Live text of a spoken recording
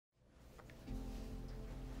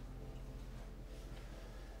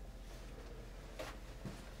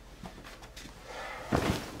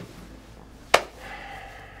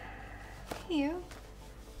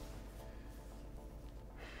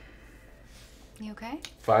You okay?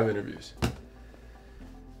 5 interviews.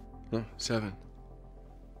 No, 7.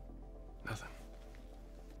 Nothing.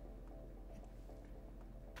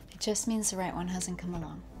 It just means the right one hasn't come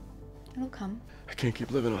along. It'll come. I can't keep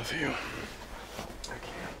living off of you. I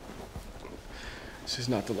can't. This is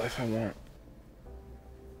not the life I want.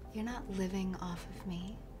 You're not living off of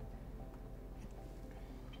me.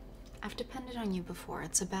 I've depended on you before.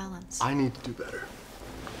 It's a balance. I need to do better.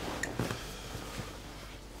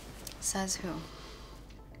 Says who?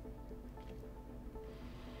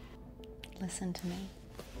 Listen to me.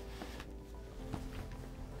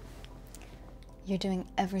 You're doing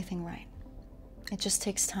everything right. It just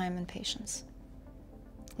takes time and patience.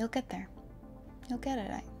 You'll get there. You'll get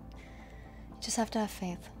it. You just have to have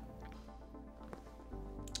faith.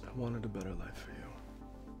 I wanted a better life for you.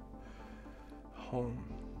 A home,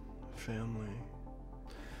 a family.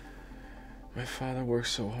 My father worked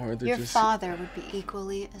so hard that Your father would be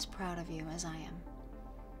equally as proud of you as I am.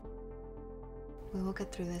 We will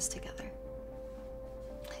get through this together.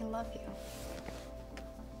 I love you.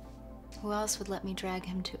 Who else would let me drag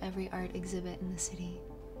him to every art exhibit in the city?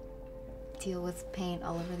 Deal with paint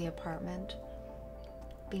all over the apartment?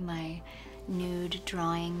 Be my nude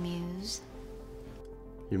drawing muse?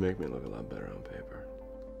 You make me look a lot better on paper.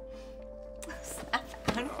 Stop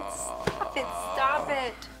it. Stop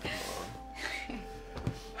it.